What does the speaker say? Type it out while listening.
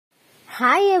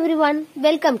Hi everyone,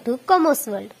 welcome to Commerce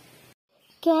World.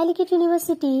 Calicut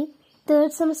University third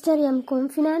semester Mcom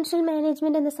Financial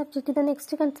Management എന്ന സബ്ജക്റ്റിന്റെ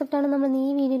next concept ആണ് നമ്മൾ ഈ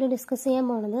വീഡിയോയിൽ ഡിസ്കസ് ചെയ്യാൻ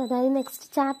പോകുന്നത്. അതായത് നെക്സ്റ്റ്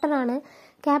ചാപ്റ്റർ ആണ്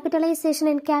ക്യാപിറ്റലൈസേഷൻ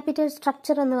ആൻഡ് ക്യാപിറ്റൽ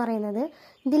സ്ട്രക്ചർ എന്ന് പറയുന്നത്.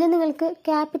 ഇതിൽ നിങ്ങൾക്ക്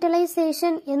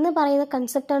ക്യാപിറ്റലൈസേഷൻ എന്ന് പറയുന്ന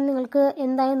കൺസെപ്റ്റ് ആണ് നിങ്ങൾക്ക്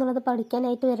എന്തായെന്നുള്ളത്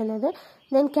പഠിക്കാനായിട്ട് വരുന്നത്.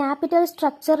 ദെൻ ക്യാപിറ്റൽ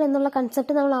സ്ട്രക്ചർ എന്നുള്ള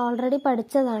കൺസെപ്റ്റ് നമ്മൾ ഓൾറെഡി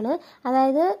പഠിച്ചതാണ്.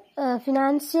 അതായത്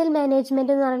ഫിനാൻഷ്യൽ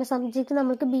മാനേജ്മെന്റ് എന്ന് പറയുന്ന സബ്ജക്റ്റ്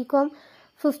നമുക്ക് Mcom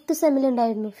 5th സെമ്മിൽ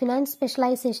ഉണ്ടായിരുന്നു, ഫിനാൻസ്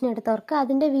സ്പെഷ്യലൈസേഷൻ എടുത്തവർക്ക്.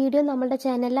 അതിന്റെ വീഡിയോ നമ്മുടെ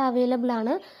ചാനലിൽ അവൈലബിൾ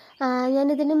ആണ്. ഞാൻ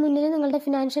ഇതിന് മുന്നിൽ നിങ്ങളുടെ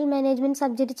ഫിനാൻഷ്യൽ മാനേജ്മെന്റ്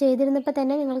സബ്ജക്റ്റ് ചെയ്തിരുന്നപ്പോൾ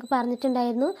തന്നെ നിങ്ങൾക്ക്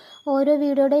പറഞ്ഞിട്ടുണ്ടായിരുന്നു, ഓരോ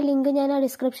വീഡിയോയുടെ ലിങ്ക് ഞാൻ ആ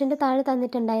ഡിസ്ക്രിപ്ഷന്റെ താഴെ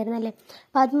തന്നിട്ടുണ്ടായിരുന്നു അല്ലേ.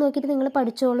 അപ്പോൾ അത് നോക്കിയിട്ട് നിങ്ങൾ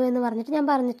പഠിച്ചോളൂ എന്ന് പറഞ്ഞിട്ട് ഞാൻ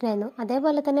പറഞ്ഞിട്ടുണ്ടായിരുന്നു.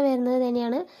 അതേപോലെ തന്നെ വരുന്നത്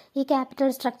തന്നെയാണ് ഈ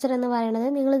ക്യാപിറ്റൽ സ്ട്രക്ചർ എന്ന് പറയുന്നത്.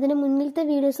 നിങ്ങൾ ഇതിന് മുന്നിലത്തെ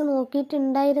വീഡിയോസ്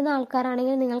നോക്കിയിട്ടുണ്ടായിരുന്ന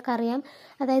ആൾക്കാരാണെങ്കിൽ നിങ്ങൾക്കറിയാം.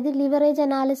 അതായത് ലിവറേജ്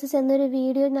അനാലിസിസ് എന്നൊരു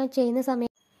വീഡിയോ ഞാൻ ചെയ്യുന്ന സമയത്ത്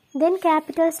ദെൻ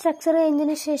ക്യാപിറ്റൽ സ്ട്രക്ചർ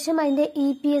കഴിഞ്ഞതിന് ശേഷം അതിന്റെ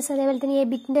EPS അതേപോലെ തന്നെ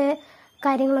എബിറ്റിന്റെ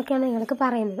കാര്യങ്ങളൊക്കെയാണ് നിങ്ങൾക്ക്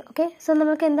പറയുന്നത്. ഓക്കെ, സോ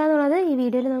നമുക്ക് എന്താണെന്നുള്ളത് ഈ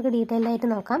വീഡിയോയിൽ നമുക്ക് ഡീറ്റെയിൽ ആയിട്ട്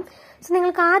നോക്കാം. സോ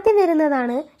നിങ്ങൾക്ക് ആദ്യം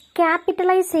വരുന്നതാണ്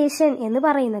ക്യാപിറ്റലൈസേഷൻ എന്ന്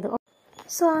പറയുന്നത്.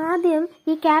 സോ ആദ്യം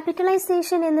ഈ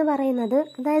ക്യാപിറ്റലൈസേഷൻ എന്ന് പറയുന്നത്,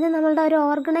 അതായത് നമ്മളുടെ ഒരു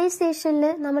ഓർഗനൈസേഷനിൽ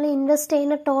നമ്മൾ ഇൻവെസ്റ്റ്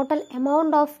ചെയ്യുന്ന ടോട്ടൽ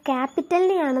എമൗണ്ട് ഓഫ്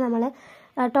ക്യാപിറ്റലിനെയാണ് നമ്മൾ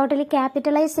ടോട്ടലി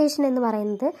ക്യാപിറ്റലൈസേഷൻ എന്ന്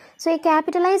പറയുന്നത്. സോ ഈ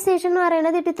ക്യാപിറ്റലൈസേഷൻ എന്ന്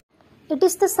പറയുന്നത് it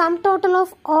is the sum total of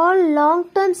all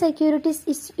long-term securities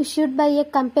issued by a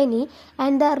company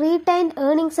and the retained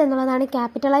earnings എന്നുള്ളതാണ്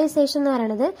ക്യാപിറ്റലൈസേഷൻ എന്ന്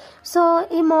പറയുന്നത്. സോ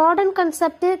ഈ മോഡേൺ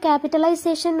കൺസെപ്റ്റ്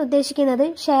ക്യാപിറ്റലൈസേഷൻ ഉദ്ദേശിക്കുന്നത്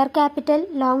ഷെയർ ക്യാപിറ്റൽ,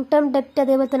 ലോങ് ടേം ഡെപ്റ്റ്,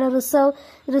 അതേപോലെ തന്നെ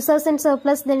reserves and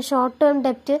surplus, then short term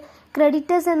ഡെപ്റ്റ്,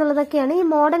 creditors എന്നുള്ളതൊക്കെയാണ് ഈ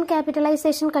modern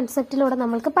capitalisation കൺസെപ്റ്റിലൂടെ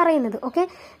നമ്മൾക്ക് പറയുന്നത്. ഓക്കെ,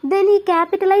 ദെൻ ഈ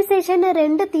ക്യാപിറ്റലൈസേഷന്റെ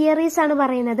 2 തിയറീസ് ആണ്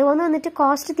പറയുന്നത്. ഒന്ന് വന്നിട്ട്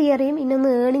കോസ്റ്റ് തിയറിയും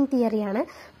ഇന്നൊന്ന് ഏർണിംഗ് തിയറിയാണ്.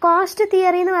 കോസ്റ്റ്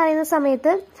തിയറി എന്ന് പറയുന്ന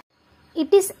സമയത്ത്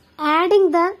it is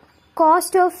adding the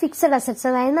cost of fixed assets,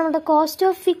 അതായത് നമ്മുടെ കോസ്റ്റ്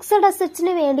ഓഫ് ഫിക്സഡ്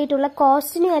അസറ്റ്സിന് വേണ്ടിയിട്ടുള്ള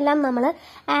കോസ്റ്റിനും എല്ലാം നമ്മൾ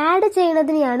ആഡ്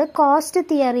ചെയ്യുന്നതിനെയാണ് കോസ്റ്റ്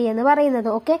തിയറി എന്ന് പറയുന്നത്.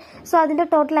 ഓക്കെ, സോ അതിന്റെ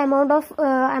ടോട്ടൽ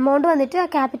എമൗണ്ട് വന്നിട്ട്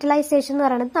ക്യാപിറ്റലൈസേഷൻ എന്ന്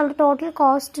പറയുന്നത് നമ്മുടെ ടോട്ടൽ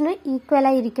കോസ്റ്റിന് ഈക്വൽ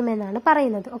ആയിരിക്കും എന്നാണ്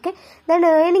പറയുന്നത്. Okay, then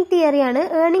earning തിയറിയാണ്.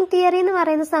 Earning theory എന്ന്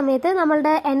പറയുന്ന സമയത്ത്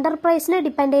നമ്മളുടെ എന്റർപ്രൈസിനെ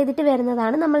ഡിപ്പെൻഡ് ചെയ്തിട്ട്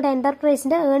വരുന്നതാണ്. നമ്മളുടെ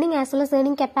എന്റർപ്രൈസിന്റെ earning as well as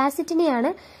earning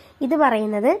കപ്പാസിറ്റിനെയാണ് ഇത്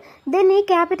പറയുന്നത്. ദെൻ ഈ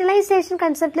ക്യാപിറ്റലൈസേഷൻ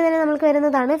കൺസെപ്റ്റിൽ തന്നെ നമുക്ക്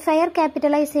വരുന്നതാണ് ഫെയർ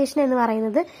ക്യാപിറ്റലൈസേഷൻ എന്ന്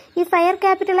പറയുന്നത്. ഈ ഫെയർ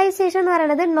ക്യാപിറ്റലൈസേഷൻ എന്ന്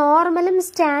പറയുന്നത് നോർമലും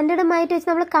സ്റ്റാൻഡേർഡുമായിട്ട് വെച്ച്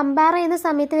നമ്മൾ കമ്പയർ ചെയ്യുന്ന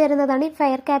സമയത്ത് വരുന്നതാണ് ഈ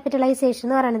ഫെയർ ക്യാപിറ്റലൈസേഷൻ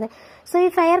എന്ന് പറയുന്നത്. സോ ഈ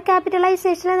ഫെയർ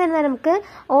ക്യാപിറ്റലൈസേഷനിൽ തന്നെ നമുക്ക്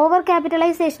ഓവർ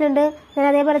ക്യാപിറ്റലൈസേഷൻ ഉണ്ട്,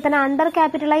 അതേപോലെ തന്നെ അണ്ടർ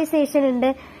ക്യാപിറ്റലൈസേഷൻ ഉണ്ട്.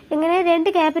 ഇങ്ങനെ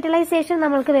 2 ക്യാപിറ്റലൈസേഷൻ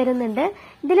നമ്മൾക്ക് വരുന്നുണ്ട്.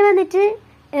 ഇതിൽ വന്നിട്ട്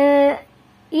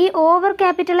ഈ ഓവർ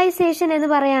ക്യാപിറ്റലൈസേഷൻ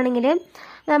എന്ന് പറയുകയാണെങ്കിൽ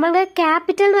നമ്മളുടെ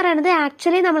ക്യാപിറ്റൽ എന്ന് പറയുന്നത്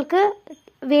ആക്ച്വലി നമ്മൾക്ക്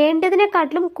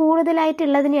വേണ്ടതിനെക്കാട്ടിലും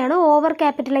കൂടുതലായിട്ടുള്ളതിനെയാണ് ഓവർ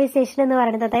ക്യാപിറ്റലൈസേഷൻ എന്ന്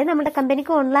പറയുന്നത്. അതായത് നമ്മുടെ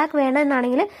കമ്പനിക്ക് 1 lakh വേണം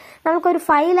എന്നാണെങ്കിൽ നമുക്കൊരു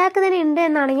 5 lakh തന്നെ ഉണ്ട്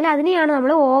എന്നാണെങ്കിൽ അതിനെയാണ്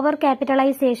നമ്മൾ ഓവർ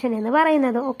ക്യാപിറ്റലൈസേഷൻ എന്ന്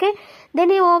പറയുന്നത്. ഓക്കെ,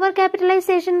 ദെൻ ഈ ഓവർ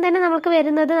ക്യാപിറ്റലൈസേഷൻ തന്നെ നമുക്ക്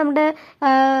വരുന്നത് നമ്മുടെ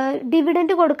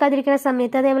ഡിവിഡൻഡ് കൊടുക്കാതിരിക്കുന്ന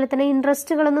സമയത്ത്, അതേപോലെ തന്നെ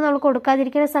ഇൻട്രസ്റ്റുകളൊന്നും നമ്മൾ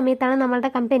കൊടുക്കാതിരിക്കുന്ന സമയത്താണ്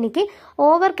നമ്മളുടെ കമ്പനിക്ക്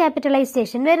ഓവർ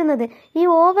ക്യാപിറ്റലൈസേഷൻ വരുന്നത്. ഈ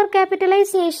ഓവർ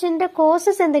ക്യാപിറ്റലൈസേഷന്റെ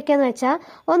കോസസ് എന്തൊക്കെയാന്ന് വെച്ചാൽ,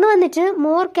 ഒന്ന് വന്നിട്ട്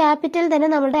മോർ ക്യാപിറ്റൽ തന്നെ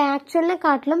നമ്മുടെ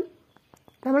ആക്ച്വലിനെക്കാട്ടിലും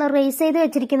നമ്മൾ റേസ് ചെയ്ത്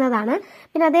വെച്ചിരിക്കുന്നതാണ്.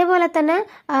 പിന്നെ അതേപോലെ തന്നെ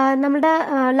നമ്മുടെ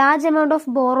ലാർജ് എമൗണ്ട്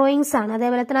ഓഫ് ബോറോയിങ്സ് ആണ്.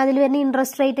 അതേപോലെ തന്നെ അതിൽ വരുന്ന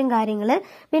ഇൻട്രസ്റ്റ് റേറ്റും കാര്യങ്ങൾ.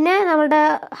 പിന്നെ നമ്മുടെ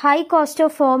ഹൈ കോസ്റ്റ്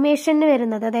ഓഫ് ഫോർമേഷന്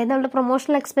വരുന്നത്, അതായത് നമ്മുടെ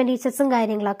പ്രൊമോഷണൽ എക്സ്പെൻഡിച്ചേഴ്സും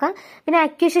കാര്യങ്ങളൊക്കെ. പിന്നെ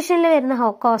അക്വിസിഷനിൽ വരുന്ന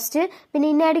കോസ്റ്റ്, പിന്നെ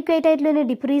ഇൻആഡിക്വേറ്റ് ആയിട്ടുള്ള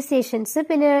ഡിപ്രീസിയേഷൻസ്,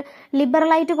 പിന്നെ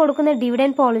ലിബറൽ ആയിട്ട് കൊടുക്കുന്ന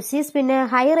ഡിവിഡൻഡ് പോളിസീസ്, പിന്നെ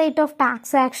high rate of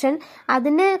tax action,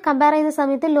 അതിന് കമ്പയർ ചെയ്യുന്ന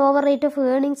സമയത്ത് lower rate of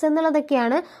earnings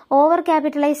എന്നുള്ളതൊക്കെയാണ് over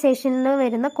ക്യാപിറ്റലൈസേഷനിൽ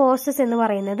വരുന്ന കോസ്റ്റസ് എന്ന്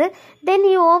പറയുന്നത്. ദെൻ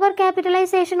ഈ ഓവർ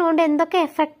ക്യാപിറ്റലൈസേഷൻ കൊണ്ട് എന്തൊക്കെ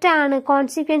എഫക്റ്റ് ആണ്,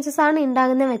 കോൺസിക്വൻസസ് ആണ്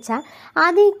ഉണ്ടാകുന്നത് വെച്ചാൽ,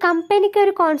 ആദ്യം ഈ കമ്പനിക്ക്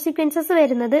ഒരു കോൺസിക്വൻസസ്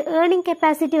വരുന്നത് ഏർണിംഗ്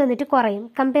കപ്പാസിറ്റി വന്നിട്ട് കുറയും.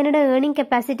 കമ്പനിയുടെ ഏർണിംഗ്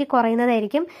കപ്പാസിറ്റി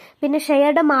കുറയുന്നതായിരിക്കും. പിന്നെ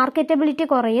ഷെയറുടെ മാർക്കറ്റബിലിറ്റി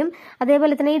കുറയും.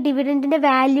 അതേപോലെ തന്നെ ഈ ഡിവിഡൻഡിന്റെ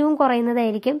വാല്യൂവും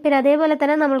കുറയുന്നതായിരിക്കും. പിന്നെ അതേപോലെ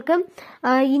തന്നെ നമ്മൾക്ക്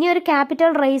ഇനി ഒരു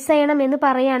ക്യാപിറ്റൽ റേസ് ചെയ്യണം എന്ന്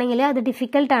പറയുകയാണെങ്കിൽ അത്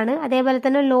ഡിഫിക്കൽട്ടാണ്. അതേപോലെ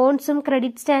തന്നെ ലോൺസും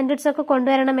ക്രെഡിറ്റ് സ്റ്റാൻഡേർഡ്സ് ഒക്കെ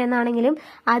കൊണ്ടുവരണം എന്നാണെങ്കിലും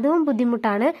അതും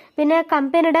ബുദ്ധിമുട്ടാണ്. പിന്നെ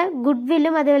കമ്പനിയുടെ ഗുഡ്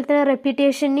വില്ലും അതേപോലെ തന്നെ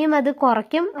റെപ്യൂട്ടേഷനെയും അത് കുറയ്ക്കും.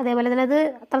 അതേപോലെ തന്നെ അത്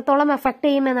അത്രത്തോളം എഫക്ട്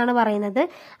ചെയ്യുമെന്നാണ് പറയുന്നത്.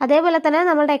 അതേപോലെ തന്നെ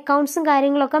നമ്മുടെ അക്കൗണ്ട്സും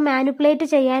കാര്യങ്ങളൊക്കെ മാനിപ്പുലേറ്റ്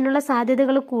ചെയ്യാനുള്ള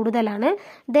സാധ്യതകൾ കൂടുതലാണ്.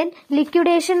 ദെൻ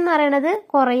ലിക്വിഡേഷൻ എന്ന് പറയുന്നത്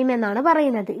കുറയുമെന്നാണ്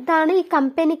പറയുന്നത്. ഇതാണ് ഈ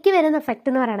കമ്പനിക്ക് വരുന്ന എഫക്ട്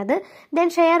എന്ന് പറയുന്നത്. ദെൻ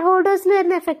ഷെയർ ഹോൾഡേഴ്സിന്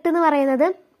വരുന്ന എഫക്ട് എന്ന് പറയുന്നത്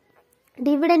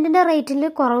ഡിവിഡൻഡിന്റെ റേറ്റിൽ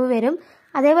കുറവ് വരും.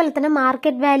 അതേപോലെ തന്നെ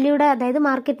മാർക്കറ്റ് വാല്യൂയുടെ, അതായത്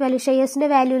മാർക്കറ്റ് വാല്യൂ ഷെയർസിന്റെ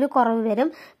വാല്യൂവിൽ കുറവ് വരും.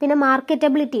 പിന്നെ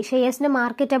മാർക്കറ്റബിലിറ്റി, ഷെയർസിന്റെ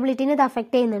മാർക്കറ്റബിലിറ്റിനെ ഇത്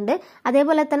അഫക്ട് ചെയ്യുന്നുണ്ട്.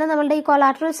 അതേപോലെ തന്നെ നമ്മളുടെ ഈ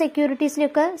കൊളാട്രൽ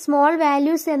സെക്യൂരിറ്റീസിലൊക്കെ സ്മോൾ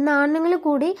വാല്യൂസ് എന്നാണെങ്കിൽ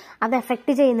കൂടി അത്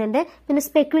എഫക്ട് ചെയ്യുന്നുണ്ട്. പിന്നെ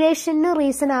സ്പെക്കുലേഷന്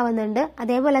റീസൺ ആവുന്നുണ്ട്.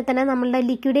 അതേപോലെ തന്നെ നമ്മളുടെ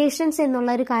ലിക്വിഡേഷൻസ് എന്നുള്ള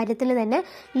ഒരു കാര്യത്തിൽ തന്നെ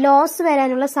ലോസ്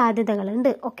വരാനുള്ള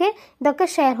സാധ്യതകളുണ്ട്. ഓക്കെ, ഇതൊക്കെ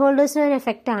ഷെയർ ഹോൾഡേഴ്സിന് ഒരു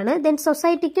എഫക്റ്റ് ആണ്. ദെൻ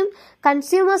സൊസൈറ്റിക്കും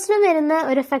കൺസ്യൂമേഴ്സിനും വരുന്ന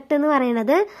ഒരു എഫക്ട് എന്ന്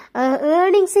പറയുന്നത്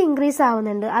ഏർണിങ്സ് ഇൻക്രീസ്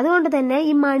ആവുന്നുണ്ട്. അതുകൊണ്ട് തന്നെ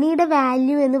ഈ മണിയുടെ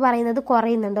വാല്യൂ എന്ന് പറയുന്നത്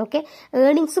കുറയുന്നുണ്ട്. ഓക്കെ,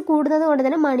 ഏർണിങ്സ് കൂടുന്നത് കൊണ്ട്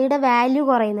തന്നെ മണിയുടെ വാല്യൂ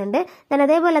കുറയുന്നുണ്ട്.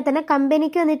 അതേപോലെ തന്നെ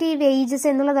കമ്പനിക്ക് വന്നിട്ട് ഈ വേജസ്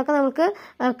എന്നുള്ളതൊക്കെ നമുക്ക്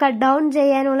കട്ട് ഡൗൺ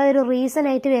ചെയ്യാനുള്ള ഒരു റീസൺ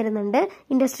ആയിട്ട് വരുന്നുണ്ട്.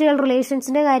 ഇൻഡസ്ട്രിയൽ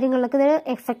റിലേഷൻസിന്റെ കാര്യങ്ങളിലൊക്കെ ഇത്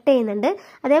എഫക്ട് ചെയ്യുന്നുണ്ട്.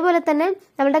 അതേപോലെ തന്നെ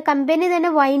നമ്മുടെ കമ്പനി തന്നെ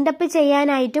വൈൻഡ് അപ്പ്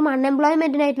ചെയ്യാനായിട്ടും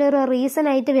അൺഎംപ്ലോയ്മെന്റിനായിട്ടുള്ള ഒരു റീസൺ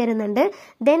ആയിട്ട് വരുന്നുണ്ട്.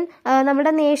 ദെൻ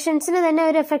നമ്മുടെ നേഷൻസിന് തന്നെ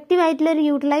ഒരു എഫക്റ്റീവ് ആയിട്ടുള്ള ഒരു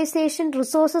യൂട്ടിലൈസേഷൻ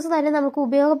റിസോഴ്സസ് തന്നെ നമുക്ക്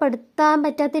ഉപയോഗപ്പെടുത്താൻ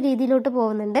പറ്റാത്ത രീതിയിലോട്ട്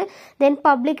പോകുന്നുണ്ട്. ദെൻ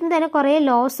പബ്ലിക്കിന് തന്നെ കുറെ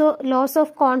ലോസ്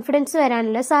ഓഫ് കോൺഫിഡൻസ്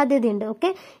വരാനുള്ള സാധ്യതയുണ്ട്. ഓക്കെ,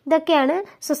 ഇതൊക്കെയാണ്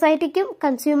സൊസൈറ്റിക്കും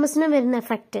കൺസ്യൂമേഴ്സിനും വരുന്ന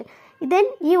എഫക്റ്റ്. ദെൻ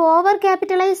ഈ ഓവർ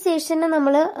ക്യാപിറ്റലൈസേഷനെ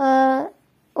നമ്മൾ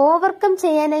ഓവർകം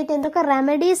ചെയ്യാനായിട്ട് എന്തൊക്കെ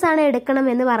റെമഡീസ് ആണ് എടുക്കണം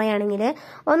എന്ന് പറയുകയാണെങ്കിൽ,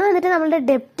 ഒന്ന് വന്നിട്ട് നമ്മളുടെ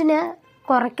ഡെപ്റ്റിന്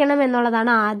കുറയ്ക്കണം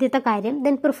എന്നുള്ളതാണ് ആദ്യത്തെ കാര്യം.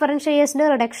 ദെൻ പ്രിഫറൻസ് ഷെയർസിന്റെ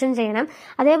റിഡക്ഷൻ ചെയ്യണം.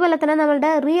 അതേപോലെ തന്നെ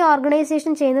നമ്മളുടെ റീ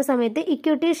ഓർഗനൈസേഷൻ ചെയ്യുന്ന സമയത്ത്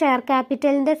ഇക്വിറ്റി ഷെയർ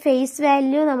ക്യാപിറ്റലിന്റെ ഫേസ്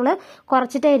വാല്യൂ നമ്മൾ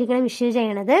കുറച്ചിട്ടായിരിക്കണം ഇഷ്യൂ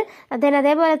ചെയ്യണത്. ദെൻ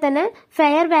അതേപോലെ തന്നെ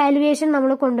ഫെയർ വാല്യുവേഷൻ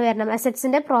നമ്മൾ കൊണ്ടുവരണം.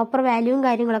 അസറ്റ്സിന്റെ പ്രോപ്പർ വാല്യൂവും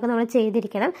കാര്യങ്ങളൊക്കെ നമ്മൾ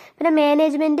ചെയ്തിരിക്കണം. പിന്നെ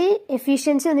മാനേജ്മെന്റ്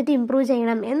എഫിഷ്യൻസി വന്നിട്ട് ഇംപ്രൂവ്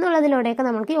ചെയ്യണം എന്നുള്ളതിലൂടെയൊക്കെ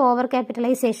നമുക്ക് ഓവർ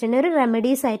ക്യാപിറ്റലൈസേഷൻ ഒരു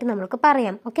റെമഡീസ് ആയിട്ട് നമുക്ക്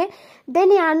പറയാം. ഓക്കെ, ദെൻ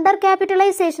ഈ അണ്ടർ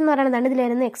ക്യാപിറ്റലൈസേഷൻ എന്ന് പറയുന്നതാണ് ഇതിൽ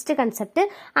വരുന്ന നെക്സ്റ്റ് കൺസെപ്റ്റ്.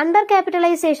 അണ്ടർ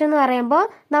ക്യാപിറ്റലൈസേഷൻ എന്ന് പറയുമ്പോൾ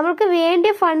നമ്മൾക്ക്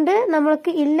വേണ്ടിയ ഫണ്ട്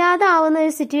നമ്മൾക്ക് ഇല്ലാതാവുന്ന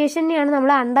ഒരു സിറ്റുവേഷനെയാണ്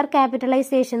നമ്മൾ അണ്ടർ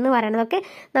ക്യാപിറ്റലൈസേഷൻ എന്ന് പറയുന്നത്. ഓക്കെ,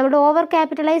 നമ്മുടെ ഓവർ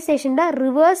ക്യാപിറ്റലൈസേഷന്റെ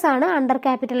റിവേഴ്സ് ആണ് അണ്ടർ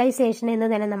ക്യാപിറ്റലൈസേഷൻ എന്ന്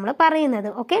തന്നെ നമ്മൾ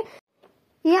പറയുന്നത്. ഓക്കെ,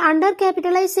 ഈ അണ്ടർ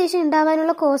ക്യാപിറ്റലൈസേഷൻ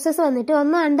ഉണ്ടാവാനുള്ള കോസസ് വന്നിട്ട്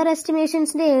ഒന്ന് അണ്ടർ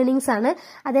എസ്റ്റിമേഷൻസിന്റെ ഏർണിംഗ്സ് ആണ്.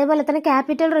 അതേപോലെ തന്നെ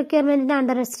ക്യാപിറ്റൽ റിക്വയർമെന്റിന്റെ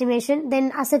അണ്ടർ എസ്റ്റിമേഷൻ. ദെൻ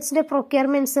അസറ്റ്സിന്റെ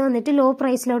പ്രൊക്യൂർമെന്റ്സ് വന്നിട്ട് ലോ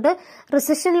പ്രൈസിലോട്ട്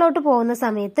റിസഷനിലോട്ട് പോകുന്ന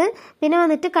സമയത്ത്. പിന്നെ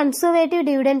വന്നിട്ട് conservative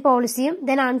dividend പോളിസിയും.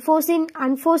 Then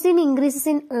unforeseen increases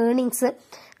in earnings.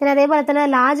 പിന്നെ അതേപോലെ തന്നെ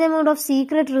large amount of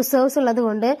secret reserves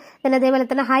ഉള്ളതുകൊണ്ട്. പിന്നെ അതേപോലെ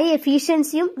തന്നെ high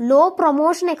എഫിഷ്യൻസിയും law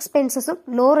promotion എക്സ്പെൻസസും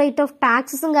law rate of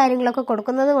ടാക്സസും കാര്യങ്ങളൊക്കെ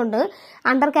കൊടുക്കുന്നത് കൊണ്ട്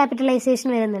അണ്ടർ ക്യാപിറ്റലൈസേഷൻ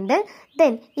വരുന്നുണ്ട്.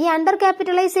 ദെൻ ഈ അണ്ടർ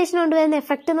ക്യാപിറ്റലൈസേഷൻ കൊണ്ട് വരുന്ന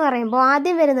എഫക്ട് എന്ന് പറയുമ്പോൾ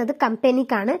ആദ്യം വരുന്നത്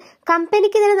കമ്പനിക്കാണ്.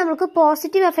 കമ്പനിക്ക് തന്നെ നമുക്ക്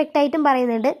പോസിറ്റീവ് എഫക്ട് ആയിട്ടും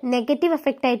പറയുന്നുണ്ട്, നെഗറ്റീവ്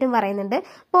എഫക്ട് ആയിട്ടും പറയുന്നുണ്ട്.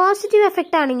 പോസിറ്റീവ്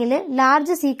എഫക്ട് ആണെങ്കിൽ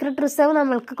ലാർജ് സീക്രട്ട് റിസർവ്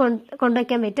നമ്മൾക്ക്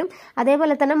കൊണ്ടുവയ്ക്കാൻ പറ്റും.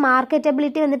 അതേപോലെ തന്നെ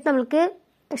മാർക്കറ്റബിലിറ്റി വന്നിട്ട് നമുക്ക്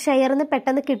ഷെയറിന്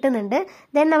പെട്ടെന്ന് കിട്ടുന്നുണ്ട്.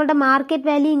 ദെൻ നമ്മുടെ മാർക്കറ്റ്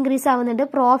വാല്യൂ ഇൻക്രീസ് ആവുന്നുണ്ട്,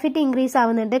 പ്രോഫിറ്റ് ഇൻക്രീസ്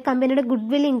ആവുന്നുണ്ട്, കമ്പനിയുടെ ഗുഡ്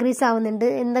വിൽ ഇൻക്രീസ് ആവുന്നുണ്ട്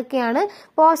എന്നൊക്കെയാണ്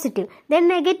പോസിറ്റീവ്. ദെൻ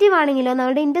നെഗറ്റീവ് ആണെങ്കിലോ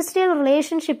നമ്മുടെ ഇൻഡസ്ട്രിയൽ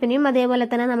റിലേഷൻഷിപ്പിനെയും അതേപോലെ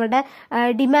തന്നെ നമ്മുടെ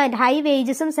ഡിമാൻഡ്, ഹൈ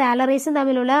വേജസും സാലറീസും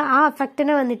തമ്മിലുള്ള ആ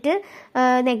എഫക്റ്റിനെ വന്നിട്ട്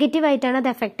നെഗറ്റീവ് ആയിട്ടാണ് അത്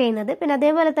എഫക്ട് ചെയ്യുന്നത്. പിന്നെ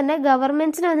അതേപോലെ തന്നെ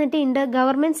ഗവൺമെന്റ്സിന് വന്നിട്ട്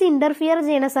ഗവൺമെന്റ്സ് ഇന്റർഫിയർ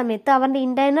ചെയ്യുന്ന സമയത്ത് അവരുടെ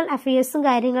ഇന്റേണൽ അഫയേഴ്സും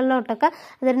കാര്യങ്ങളിലോട്ടൊക്കെ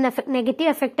അതൊരു നെഗറ്റീവ്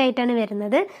എഫക്ട് ആയിട്ടാണ്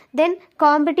വരുന്നത്. ദെൻ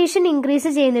കോമ്പറ്റീഷൻ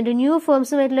ഇൻക്രീസ് ചെയ്യുന്നുണ്ട്, ന്യൂ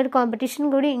ഫേംസ് ഒരു കോമ്പറ്റീഷൻ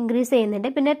കൂടി ഇൻക്രീസ് ചെയ്യുന്നുണ്ട്.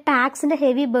 പിന്നെ ടാക്സിന്റെ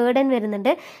ഹെവി ബേർഡൻ വരുന്നുണ്ട്.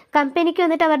 കമ്പനിക്ക്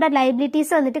വന്നിട്ട് അവരുടെ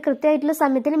ലൈബിലിറ്റീസ് വന്നിട്ട് കൃത്യമായിട്ടുള്ള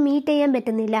സമയത്തിന് മീറ്റ് ചെയ്യാൻ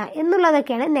പറ്റുന്നില്ല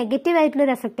എന്നുള്ളതൊക്കെയാണ് നെഗറ്റീവ് ആയിട്ടുള്ള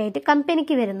ഒരു എഫക്ട് ആയിട്ട്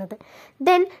കമ്പനിക്ക് വരുന്നത്.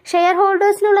 ദെൻ ഷെയർ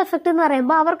ഹോൾഡേഴ്സിനുള്ള എഫക്ട് എന്ന്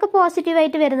പറയുമ്പോൾ അവർക്ക് പോസിറ്റീവ്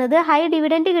ആയിട്ട് വരുന്നത് ഹൈ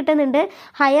ഡിവിഡൻഡ് കിട്ടുന്നുണ്ട്,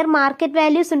 ഹയർ മാർക്കറ്റ്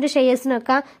വാല്യൂസ് ഉണ്ട്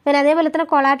ഷെയർസിനൊക്കെ. പിന്നെ അതേപോലെ തന്നെ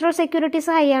കൊളാട്രൽ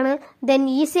സെക്യൂരിറ്റീസ് ഹൈ ആണ്. ദെൻ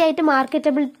ഈസി ആയിട്ട്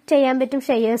മാർക്കറ്റബിൾ ചെയ്യാൻ പറ്റും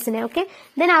ഷെയർസിനെ. ഓക്കെ,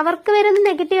 ദെൻ അവർക്ക് വരുന്ന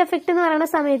നെഗറ്റീവ് എഫക്ട് എന്ന് പറയുന്ന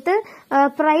സമയത്ത്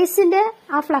പ്രൈസിന്റെ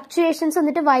ആ ഫ്ലക്ച്വേഷൻസ്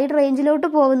വന്നിട്ട് വൈഡ് റേഞ്ചിലോട്ട്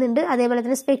പോകുന്നുണ്ട്. അതേപോലെ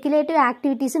തന്നെ സ്പെക്കുലേറ്റീവ്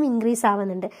ആക്ടിവിറ്റീസും ഇൻക്രീസ്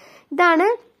ആവുന്നുണ്ട്. ഇതാണ്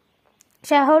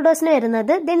ഷെയർ ഹോൾഡേഴ്സിന്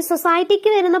വരുന്നത്. ദെൻ സൊസൈറ്റിക്ക്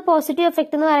വരുന്ന പോസിറ്റീവ്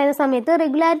എഫക്ട് എന്ന് പറയുന്ന സമയത്ത്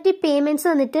റെഗുലാരിറ്റി പേയ്മെന്റ്സ്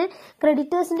വന്നിട്ട്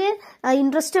ക്രെഡിറ്റേഴ്സിന്റെ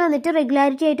ഇൻട്രസ്റ്റ് വന്നിട്ട്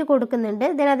റെഗുലാരിറ്റി ആയിട്ട് കൊടുക്കുന്നുണ്ട്.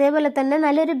 ദെൻ അതേപോലെ തന്നെ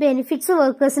നല്ലൊരു ബെനിഫിറ്റ്സ്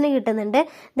വർക്കേഴ്സിന് കിട്ടുന്നുണ്ട്.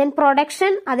 ദെൻ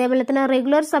പ്രൊഡക്ഷൻ അതേപോലെ തന്നെ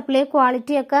റെഗുലർ സപ്ലൈ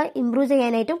ക്വാളിറ്റി ഒക്കെ ഇംപ്രൂവ്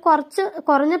ചെയ്യാനായിട്ടും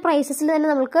കുറഞ്ഞ പ്രൈസസിൽ തന്നെ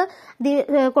നമുക്ക്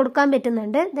കൊടുക്കാൻ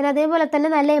പറ്റുന്നുണ്ട്. ദെൻ അതേപോലെ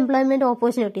തന്നെ നല്ല എംപ്ലോയ്മെന്റ്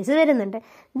ഓപ്പർച്യൂണിറ്റീസ് വരുന്നുണ്ട്.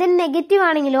 ദെൻ നെഗറ്റീവ്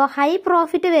ആണെങ്കിലോ ഹൈ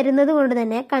പ്രോഫിറ്റ് വരുന്നത് കൊണ്ട്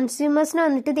തന്നെ കൺസ്യൂമേഴ്സിന്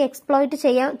വന്നിട്ട് ഇത് എക്സ്പ്ലോയിറ്റ്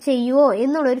ചെയ്യുമോ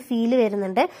എന്നുള്ളൊരു ഫീല് വരുന്നുണ്ട്.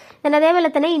 അതേപോലെ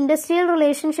തന്നെ ഇൻഡസ്ട്രിയൽ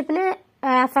റിലേഷൻഷിപ്പിന്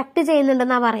അഫക്ട്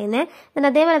ചെയ്യുന്നുണ്ടെന്നാണ് പറയുന്നത്. പിന്നെ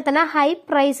അതേപോലെ തന്നെ ഹൈ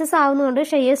പ്രൈസസ് ആവുന്നതുകൊണ്ട്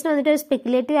ഷെയർസിന് വന്നിട്ട് ഒരു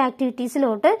സ്പെക്കുലേറ്റീവ്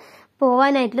ആക്ടിവിറ്റീസിലോട്ട്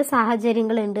പോകാനായിട്ടുള്ള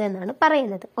സാഹചര്യങ്ങൾ ഉണ്ട് എന്നാണ്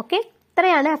പറയുന്നത്. ഓക്കെ,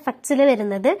 ഇത്രയാണ് എഫക്ട്സിൽ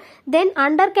വരുന്നത്. ദെൻ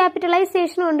അണ്ടർ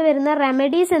ക്യാപിറ്റലൈസേഷൻ കൊണ്ട് വരുന്ന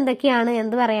റെമഡീസ് എന്തൊക്കെയാണ്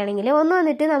എന്ന് പറയുകയാണെങ്കിൽ, ഒന്ന്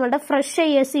വന്നിട്ട് നമ്മുടെ ഫ്രഷ്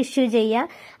ഷെയർസ് ഇഷ്യൂ ചെയ്യുക,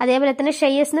 അതേപോലെ തന്നെ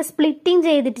ഷെയർസിനെ സ്പ്ലിറ്റിംഗ്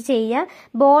ചെയ്തിട്ട് ചെയ്യുക,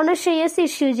 ബോണസ് ഷെയർസ്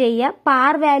ഇഷ്യൂ ചെയ്യുക,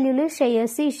 പാർ വാല്യൂല്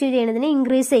ഷെയർസ് ഇഷ്യൂ ചെയ്യുന്നതിന്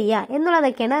ഇൻക്രീസ് ചെയ്യുക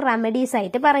എന്നുള്ളതൊക്കെയാണ് റെമഡീസ്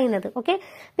ആയിട്ട് പറയുന്നത്. ഓക്കെ,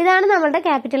 ഇതാണ് നമ്മുടെ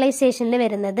ക്യാപിറ്റലൈസേഷനിൽ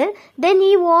വരുന്നത്. ദെൻ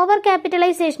ഈ ഓവർ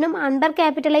ക്യാപിറ്റലൈസേഷനും അണ്ടർ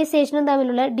ക്യാപിറ്റലൈസേഷനും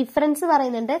തമ്മിലുള്ള ഡിഫറൻസ്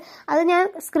പറയുന്നുണ്ട്, അത് ഞാൻ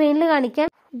സ്ക്രീനിൽ കാണിക്കാം.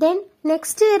 ദെൻ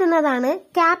നെക്സ്റ്റ് വരുന്നതാണ്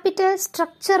ക്യാപിറ്റൽ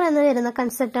സ്ട്രക്ചർ എന്ന് വരുന്ന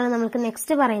കൺസെപ്റ്റാണ് നമുക്ക്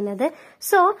നെക്സ്റ്റ് പറയുന്നത്.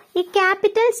 സോ ഈ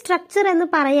ക്യാപിറ്റൽ സ്ട്രക്ചർ എന്ന്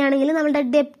പറയുകയാണെങ്കിൽ നമ്മുടെ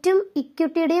ഡെപ്റ്റും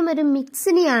ഇക്വിറ്റിയുടെയും ഒരു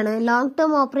മിക്സിനെയാണ്, ലോങ്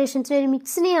ടേം ഓപ്പറേഷൻസിന്റെ ഒരു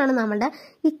മിക്സിനെയാണ് നമ്മുടെ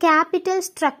ഈ ക്യാപിറ്റൽ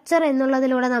സ്ട്രക്ചർ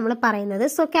എന്നുള്ളതിലൂടെ നമ്മൾ പറയുന്നത്.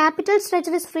 So capital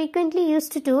structure is frequently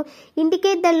used to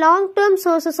indicate the long term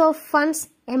sources of funds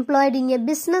employed in A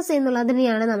business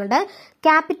എന്നുള്ളതിനെയാണ് നമ്മുടെ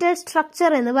ക്യാപിറ്റൽ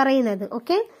സ്ട്രക്ചർ എന്ന് പറയുന്നത്.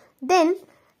 ഓക്കെ, ദെൻ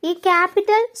ഈ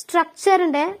ക്യാപിറ്റൽ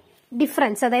സ്ട്രക്ചറിന്റെ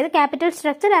ഡിഫറൻസ്, അതായത് capital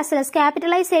structure as well as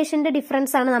ക്യാപിറ്റലൈസേഷന്റെ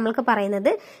difference ആണ് നമ്മൾക്ക് പറയുന്നത്.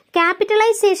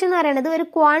 ക്യാപിറ്റലൈസേഷൻ എന്ന് പറയുന്നത് ഒരു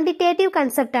ക്വാണ്ടിറ്റേറ്റീവ്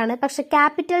കൺസെപ്റ്റ് ആണ്, പക്ഷെ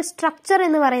ക്യാപിറ്റൽ സ്ട്രക്ചർ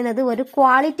എന്ന് പറയുന്നത് ഒരു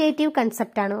ക്വാളിറ്റേറ്റീവ്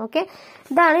കൺസെപ്റ്റ് ആണ്. ഓക്കെ,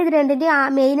 ഇതാണ് ഇത് രണ്ടിന്റെ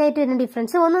മെയിൻ ആയിട്ട് വരുന്ന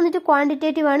ഡിഫറൻസ്. ഒന്ന് വന്നിട്ട്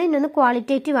ക്വാണ്ടിറ്റേറ്റീവ് ആണ്, ഇന്നൊന്ന്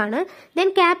ക്വാളിറ്റേറ്റീവ് ആണ്. ദെൻ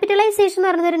ക്യാപിറ്റലൈസേഷൻ എന്ന്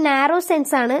പറയുന്നത് ഒരു നാരോ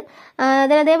സെൻസ് ആണ്.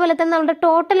 അതേപോലെ തന്നെ നമ്മുടെ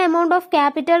total amount of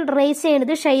capital raise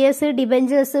ചെയ്യുന്നത് ഷെയർസ്,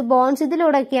 ഡിബഞ്ചേഴ്സ്, ബോൺസ്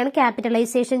ഇതിലൂടെയൊക്കെയാണ്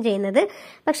ക്യാപിറ്റലൈസേഷൻ ചെയ്യുന്നത്.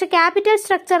 പക്ഷെ ക്യാപിറ്റൽ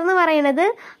സ്ട്രക്ചർ എന്ന് പറയുന്നത്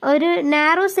ഒരു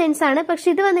നാരോ സെൻസ് ആണ്, പക്ഷെ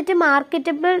ഇത് വന്നിട്ട്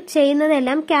മാർക്കറ്റബിൾ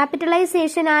ചെയ്യുന്നതെല്ലാം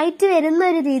ക്യാപിറ്റലൈസേഷൻ ആയിട്ട് വരുന്ന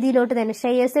ഒരു രീതിയിലോട്ട് തന്നെ,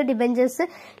 ഷെയർസ്, ഡിബഞ്ചേഴ്സ്,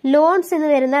 ലോൺസ് എന്ന്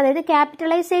വരുന്ന, അതായത്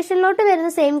ക്യാപിറ്റലൈസേഷനിലോട്ട്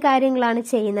വരുന്ന സെയിം കാര്യങ്ങളാണ്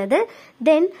ചെയ്യുന്നത്.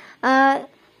 ദെൻ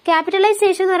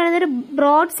ക്യാപിറ്റലൈസേഷൻ എന്ന് പറയുന്നത് ഒരു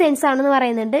ബ്രോഡ് സെൻസ് ആണെന്ന്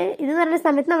പറയുന്നുണ്ട്. ഇതെന്ന് പറയുന്ന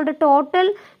സമയത്ത് നമ്മുടെ ടോട്ടൽ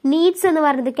നീഡ്സ് എന്ന്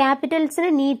പറയുന്നത്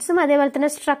ക്യാപിറ്റൽസിന്റെ നീഡ്സും അതേപോലെ തന്നെ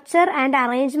സ്ട്രക്ചർ ആൻഡ്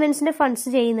അറേഞ്ച്മെന്റ്സിന്റെ ഫണ്ട്സ്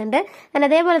ചെയ്യുന്നുണ്ട്.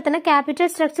 അതേപോലെ തന്നെ ക്യാപിറ്റൽ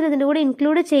സ്ട്രക്ചർ ഇതിന്റെ കൂടെ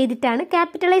ഇൻക്ലൂഡ് ചെയ്തിട്ടാണ്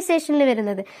ക്യാപിറ്റലൈസേഷനിൽ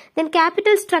വരുന്നത്. ദെൻ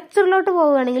ക്യാപിറ്റൽ സ്ട്രക്ചറിലോട്ട്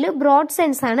പോവുകയാണെങ്കിൽ ബ്രോഡ്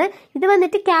സെൻസ് ആണ്. ഇത്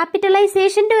വന്നിട്ട്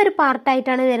ക്യാപിറ്റലൈസേഷന്റെ ഒരു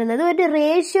പാർട്ടായിട്ടാണ് വരുന്നത്. ഒരു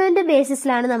റേഷ്യോന്റെ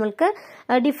ബേസിസിലാണ് നമ്മൾക്ക്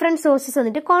ഡിഫറെന്റ് സോഴ്സസ്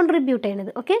വന്നിട്ട് കോൺട്രിബ്യൂട്ട് ചെയ്യുന്നത്.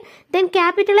 ഓക്കെ, ദെൻ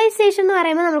ക്യാപിറ്റലൈസേഷൻ എന്ന്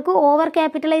പറയുമ്പോൾ നമുക്ക് ഓവർ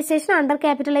ക്യാപിറ്റലൈസേഷൻ, അണ്ടർ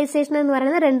ക്യാപിറ്റലൈസേഷൻ എന്ന്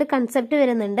പറയുന്ന രണ്ട് കൺസെപ്റ്റ്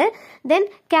വരുന്നുണ്ട്. ദെൻ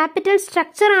ക്യാപിറ്റൽ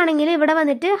സ്ട്രക്ചർ ആണെങ്കിൽ ഇവിടെ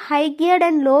വന്നിട്ട് high geared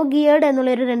and law geared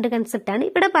എന്നുള്ള ഒരു രണ്ട് കൺസെപ്റ്റ് ആണ്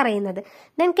ഇവിടെ പറയുന്നത്.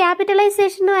 ദെൻ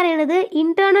ക്യാപിറ്റലൈസേഷൻ എന്ന് പറയുന്നത്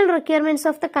internal requirements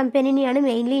of the കമ്പനിനെയാണ്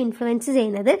mainly influence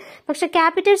ചെയ്യുന്നത്. പക്ഷെ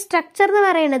ക്യാപിറ്റൽ സ്ട്രക്ചർ എന്ന്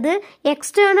പറയുന്നത്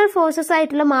എക്സ്റ്റേണൽ ഫോഴ്സസ്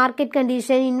ആയിട്ടുള്ള market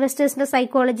condition, ഇൻവെസ്റ്റേഴ്സിന്റെ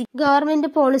psychology,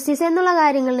 government policies എന്നുള്ള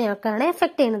കാര്യങ്ങളിനെയൊക്കെയാണ്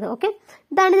എഫക്ട് ചെയ്യുന്നത്. ഓക്കെ,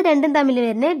 ഇതാണ് ഇത് രണ്ടും തമ്മിൽ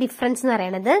വരുന്ന ഡിഫറൻസ് എന്ന്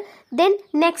പറയുന്നത്. ദെൻ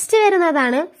നെക്സ്റ്റ്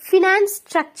വരുന്നതാണ് ഫിനാൻസ്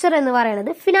സ്ട്രക്ചർ എന്ന് പറയുന്നത്.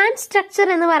 ഫിനാൻസ് സ്ട്രക്ചർ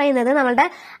എന്ന് പറയുന്നത് നമ്മുടെ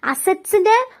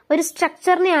അസറ്റ്സിന്റെ ഒരു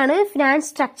സ്ട്രക്ചറിനെയാണ് ഫിനാൻസ്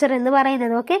സ്ട്രക്ചർ എന്ന്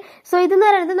പറയുന്നത്. ഓക്കെ, സോ ഇതെന്ന്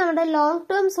പറയുന്നത് നമ്മുടെ ലോങ്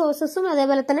ടേം സോഴ്സസും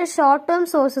അതേപോലെ തന്നെ ഷോർട്ട് ടേം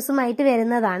സോഴ്സസും ആയിട്ട്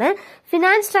വരുന്നതാണ്.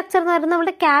 ഫിനാൻസ് സ്ട്രക്ചർ എന്ന് പറയുന്നത്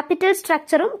നമ്മുടെ ക്യാപിറ്റൽ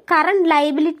സ്ട്രക്ചറും കറന്റ്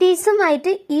ലൈബിലിറ്റീസും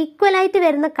ആയിട്ട് ഈക്വൽ ആയിട്ട്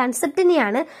വരുന്ന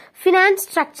കൺസെപ്റ്റിനെയാണ് ഫിനാൻസ്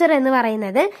സ്ട്രക്ചർ എന്ന്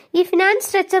പറയുന്നത്. ഈ ഫിനാൻസ്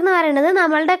സ്ട്രക്ചർ എന്ന് പറയുന്നത്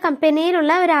നമ്മളുടെ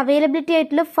കമ്പനിയിലുള്ള ഒരു അവൈലബിലിറ്റി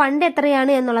ആയിട്ടുള്ള ഫണ്ട്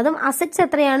എത്രയാണ് എന്നുള്ളതും അസറ്റ്സ്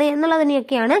എത്രയാണ്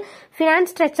എന്നുള്ളതിനെയൊക്കെയാണ്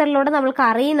ഫിനാൻസ് സ്ട്രക്ചറിലൂടെ നമ്മൾക്ക്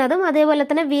അറിയുന്നതും, അതേപോലെ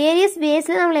തന്നെ വേരിയസ്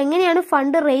വേസിൽ നമ്മൾ എങ്ങനെയാണ്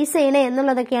ഫണ്ട് റേസ് ചെയ്യണേ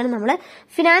എന്നുള്ളതൊക്കെയാണ് നമ്മൾ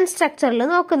ഫിനാൻസ് സ്ട്രക്ചറിൽ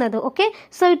നോക്കുന്നത്. Okay,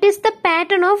 so it is the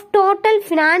pattern of total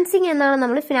financing എന്നാണ്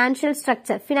നമ്മൾ ഫിനാൻഷ്യൽ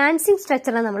സ്ട്രക്ചർ, ഫിനാൻസിങ്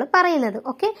സ്ട്രക്ചർ നമ്മൾ പറയുന്നത്.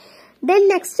 ഓക്കെ, ദെൻ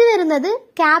നെക്സ്റ്റ് വരുന്നത്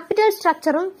ക്യാപിറ്റൽ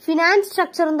സ്ട്രക്ചറും ഫിനാൻസ്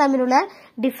സ്ട്രക്ചറും തമ്മിലുള്ള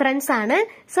ഡിഫറൻസ് ആണ്.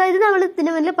 സോ ഇത് നമ്മൾ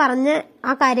ഇതിനു മുന്നിൽ പറഞ്ഞ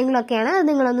ആ കാര്യങ്ങളൊക്കെയാണ്, അത്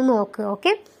നിങ്ങളൊന്ന് നോക്കുക.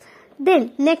 ഓക്കെ, ദെൻ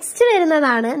നെക്സ്റ്റ്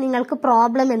വരുന്നതാണ് നിങ്ങൾക്ക്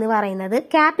പ്രോബ്ലം എന്ന് പറയുന്നത്.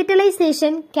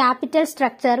 Capitalisation, capital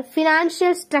structure,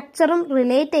 financial സ്ട്രക്ചറും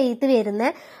relate ചെയ്ത്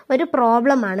വരുന്ന ഒരു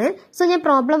പ്രോബ്ലം ആണ്. സോ ഞാൻ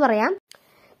പ്രോബ്ലം പറയാം.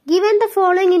 Given the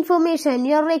following information,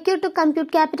 you are required to compute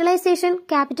capitalization,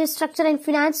 capital structure and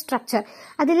finance structure.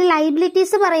 അതിൽ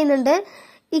ലൈബിലിറ്റീസ് പറയുന്നുണ്ട്.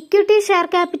 Equity share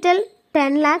capital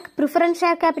 10 lakh, preference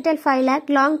share capital 5 lakh,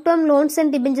 long term loans and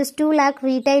debentures 2 lakh,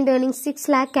 retained earnings 6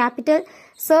 lakh, capital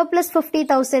surplus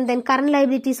 50,000, then current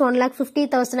liabilities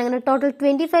 1,50,000, അങ്ങനെ total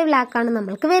 25 lakh ആണ്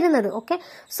നമ്മൾക്ക് വരുന്നത്. Okay,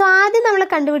 so ആദ്യം നമ്മൾ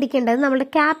കണ്ടുപിടിക്കേണ്ടത് നമ്മുടെ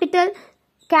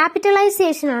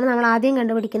ക്യാപിറ്റലൈസേഷൻ ആണ് നമ്മൾ ആദ്യം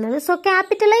കണ്ടുപിടിക്കുന്നത്. സോ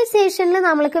ക്യാപിറ്റലൈസേഷനിൽ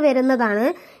നമ്മൾക്ക് വരുന്നതാണ്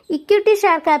equity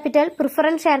share capital,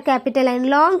 preference share capital and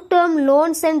long term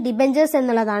loans and debentures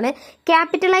എന്നുള്ളതാണ്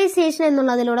ക്യാപിറ്റലൈസേഷൻ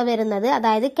എന്നുള്ളതിലൂടെ വരുന്നത്.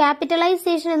 അതായത്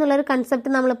ക്യാപിറ്റലൈസേഷൻ എന്നുള്ള ഒരു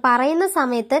കൺസെപ്റ്റ് നമ്മൾ പറയുന്ന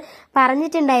സമയത്ത്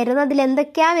പറഞ്ഞിട്ടുണ്ടായിരുന്നു, അതിൽ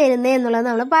എന്തൊക്കെയാ വരുന്നത് എന്നുള്ളത്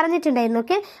നമ്മൾ പറഞ്ഞിട്ടുണ്ടായിരുന്നു.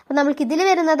 ഓക്കെ, അപ്പൊ നമ്മൾക്ക് ഇതിൽ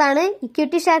വരുന്നതാണ്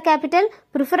equity share capital,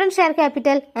 preference share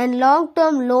capital and long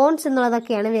term loans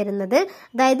എന്നുള്ളതൊക്കെയാണ് വരുന്നത്.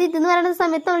 അതായത് ഇതെന്ന് പറയുന്ന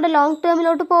സമയത്ത് നമ്മുടെ ലോങ്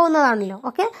ടേമിലോട്ട് പോകുന്നതാണല്ലോ.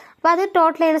 ഓക്കെ, അപ്പോൾ അത്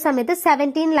ടോട്ടൽ ചെയ്യുന്ന സമയത്ത്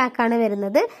 17 lakh ആണ്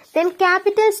വരുന്നത്. ദെൻ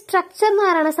ക്യാപിറ്റൽ സ്ട്രക്ചർ എന്ന്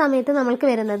പറയുന്ന സമയത്ത് നമ്മൾക്ക്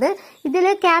വരുന്നത്, ഇതിൽ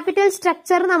ക്യാപിറ്റൽ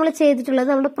സ്ട്രക്ചർ നമ്മൾ ചെയ്തിട്ടുള്ളത്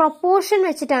നമ്മുടെ പ്രൊപ്പോർഷൻ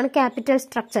വെച്ചിട്ടാണ് ക്യാപിറ്റൽ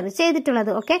സ്ട്രക്ചർ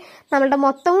ചെയ്തിട്ടുള്ളത്. ഓക്കെ, നമ്മളുടെ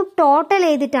മൊത്തവും ടോട്ടൽ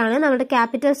ചെയ്തിട്ടാണ് നമ്മുടെ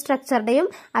ക്യാപിറ്റൽ സ്ട്രക്ചറുടെയും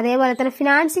അതേപോലെ തന്നെ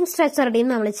ഫിനാൻസിങ് സ്ട്രക്ചറുടെയും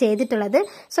നമ്മൾ ചെയ്തിട്ടുള്ളത്.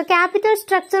 സോ ക്യാപിറ്റൽ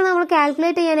സ്ട്രക്ചർ നമ്മൾ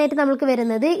കാൽക്കുലേറ്റ് ചെയ്യാനായിട്ട് നമുക്ക്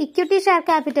വരുന്നത് ഇക്വിറ്റി ഷെയർ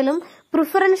ക്യാപിറ്റലും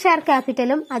പ്രിഫറൻസ് ഷെയർ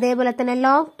ക്യാപിറ്റലും അതേപോലെ തന്നെ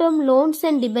long term loans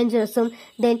and ഡിബഞ്ചേഴ്സും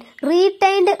then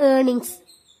retained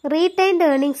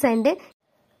earnings and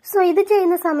so ഇത്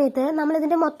ചെയ്യുന്ന സമയത്ത് നമ്മൾ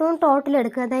ഇതിന്റെ മൊത്തവും ടോട്ടൽ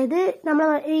എടുക്കുക. അതായത് നമ്മൾ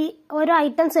ഈ ഓരോ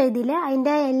ഐറ്റംസ് എഴുതിയില്ലേ,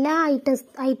 അതിന്റെ എല്ലാ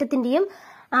ഐറ്റത്തിന്റെയും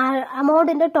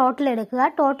അമൗണ്ടിന്റെ ടോട്ടൽ എടുക്കുക.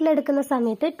 ടോട്ടൽ എടുക്കുന്ന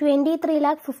സമയത്ത്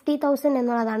 23,50,000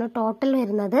 എന്നുള്ളതാണ് ടോട്ടൽ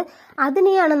വരുന്നത്.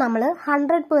 അതിനെയാണ് നമ്മൾ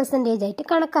 100% ആയിട്ട്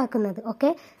കണക്കാക്കുന്നത്. ഓക്കെ,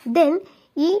 ദെൻ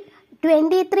ഈ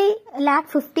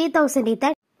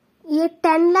 23,50,000 ഈ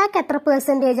 10 lakh എത്ര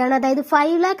പെർസെന്റേജ് ആണ്, അതായത്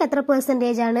 5 lakh എത്ര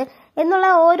പെർസെന്റേജ് ആണ് എന്നുള്ള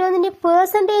ഓരോന്നിന്റെ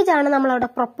പെർസെന്റേജ് ആണ് നമ്മൾ അവിടെ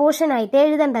പ്രൊപ്പോർഷൻ ആയിട്ട്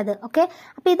എഴുതേണ്ടത്. ഓക്കെ,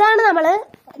 അപ്പൊ ഇതാണ്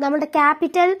നമ്മുടെ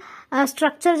ക്യാപിറ്റൽ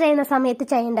സ്ട്രക്ചർ ചെയ്യുന്ന സമയത്ത്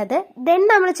ചെയ്യേണ്ടത്. ദെൻ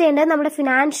നമ്മൾ ചെയ്യേണ്ടത് നമ്മുടെ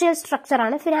ഫിനാൻഷ്യൽ സ്ട്രക്ചർ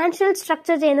ആണ്. ഫിനാൻഷ്യൽ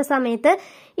സ്ട്രക്ചർ ചെയ്യുന്ന സമയത്ത്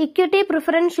equity,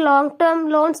 preference, long term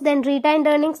loans, then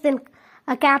retained earnings, then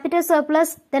capital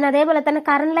surplus, then അതേപോലെ തന്നെ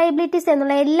കറന്റ് ലയബിലിറ്റീസ്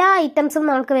എന്നുള്ള എല്ലാ ഐറ്റംസും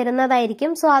നമുക്ക്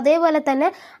വരുന്നതായിരിക്കും. സോ അതേപോലെ തന്നെ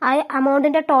ആ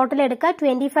അമൗണ്ടിന്റെ ടോട്ടൽ എടുക്കുക.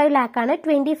 25 lakh ആണ്.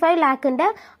 25 lakhന്റെ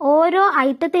ഓരോ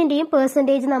ഐറ്റത്തിന്റെയും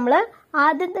പെർസെന്റേജ് നമ്മൾ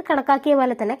ആദ്യം കണക്കാക്കിയ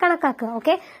പോലെ തന്നെ കണക്കാക്കുക.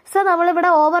 ഓക്കെ, സോ നമ്മളിവിടെ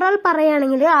ഓവറോൾ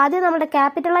പറയുകയാണെങ്കിൽ ആദ്യം നമ്മുടെ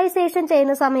ക്യാപിറ്റലൈസേഷൻ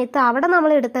ചെയ്യുന്ന സമയത്ത് അവിടെ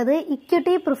നമ്മൾ എടുത്തത്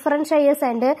equity, preference shares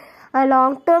and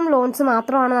long term loans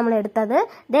മാത്രമാണ് നമ്മൾ എടുത്തത്.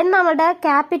 ദെൻ നമ്മുടെ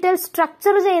ക്യാപിറ്റൽ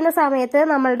സ്ട്രക്ചർ ചെയ്യുന്ന സമയത്ത്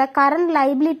നമ്മളുടെ കറന്റ്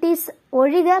ലയബിലിറ്റീസ്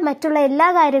ഒഴികെ മറ്റുള്ള എല്ലാ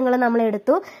കാര്യങ്ങളും നമ്മൾ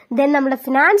എടുത്തു. ദെൻ നമ്മുടെ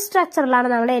ഫിനാൻസ് സ്ട്രക്ചറിലാണ്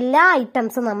നമ്മുടെ എല്ലാ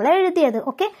ഐറ്റംസും നമ്മൾ എഴുതിയത്.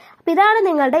 ഓക്കെ, അപ്പൊ ഇതാണ്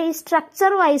നിങ്ങളുടെ ഈ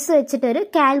സ്ട്രക്ചർ വൈസ് വെച്ചിട്ടൊരു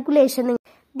കാൽക്കുലേഷൻ.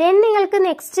 ദെൻ നിങ്ങൾക്ക്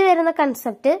നെക്സ്റ്റ് വരുന്ന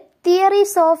concept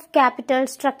theories of capital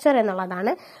structure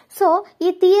എന്നുള്ളതാണ്. സോ ഈ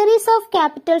തിയറീസ് ഓഫ്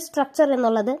ക്യാപിറ്റൽ സ്ട്രക്ചർ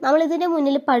എന്നുള്ളത് നമ്മൾ ഇതിന്റെ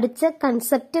മുന്നിൽ പഠിച്ച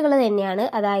കൺസെപ്റ്റുകൾ തന്നെയാണ്.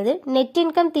 അതായത് net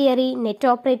income theory, net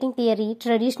operating theory,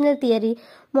 traditional theory,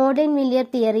 modern മില്ലിയർ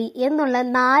theory എന്നുള്ള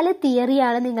 4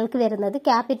 തിയറിയാണ് നിങ്ങൾക്ക് വരുന്നത്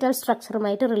ക്യാപിറ്റൽ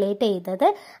സ്ട്രക്ചറുമായിട്ട് റിലേറ്റ് ചെയ്തത്.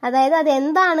 അതായത്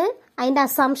അതെന്താണ്, അതിന്റെ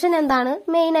അസംഷൻ എന്താണ്,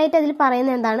 മെയിൻ ആയിട്ട് അതിൽ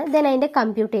പറയുന്നത് എന്താണ്, ദെൻ അതിന്റെ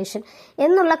കമ്പ്യൂട്ടേഷൻ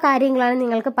എന്നുള്ള കാര്യങ്ങളാണ്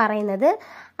നിങ്ങൾക്ക് പറയുന്നത്.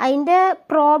 അതിന്റെ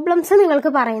പ്രോബ്ലംസ്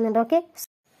നിങ്ങൾക്ക് പറയുന്നുണ്ട്. Okay,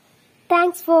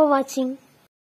 thanks for watching.